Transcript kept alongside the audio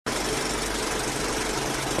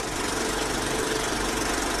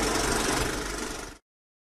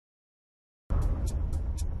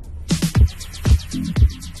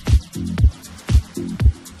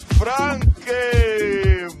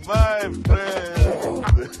Frankie, my friend.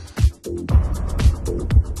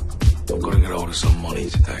 I've got to get hold of some money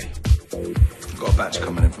today. I've got a batch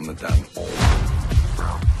coming in from the dam.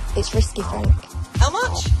 It's risky, Frank. How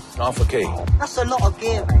much? Half a key. That's a lot of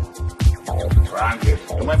gear, mate. Frankie,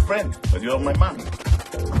 you're my friend, but you're my man.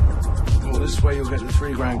 Well, this way you'll get the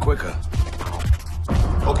 $3 grand quicker.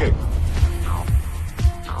 Okay.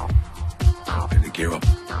 Get the gear up,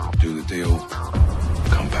 do the deal,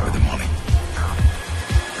 come back with the money.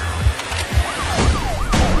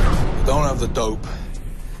 I don't have the dope,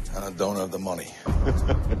 and I don't have the money.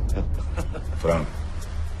 Frank,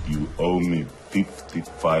 you owe me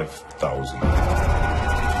 55,000.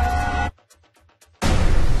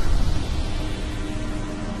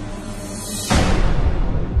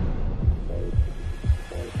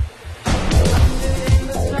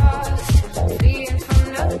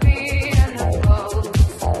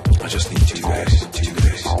 I just need 2 days, 2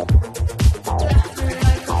 days.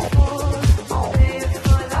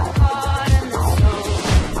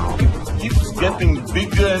 It's getting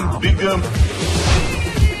bigger and bigger.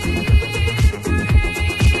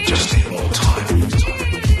 Just need more time.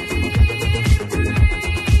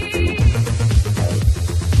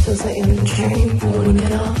 Feels like you're in a dream. You want to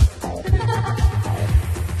get up.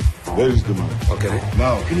 Where is the money? I'll get it.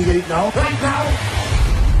 Now. Can you get it now? Right now!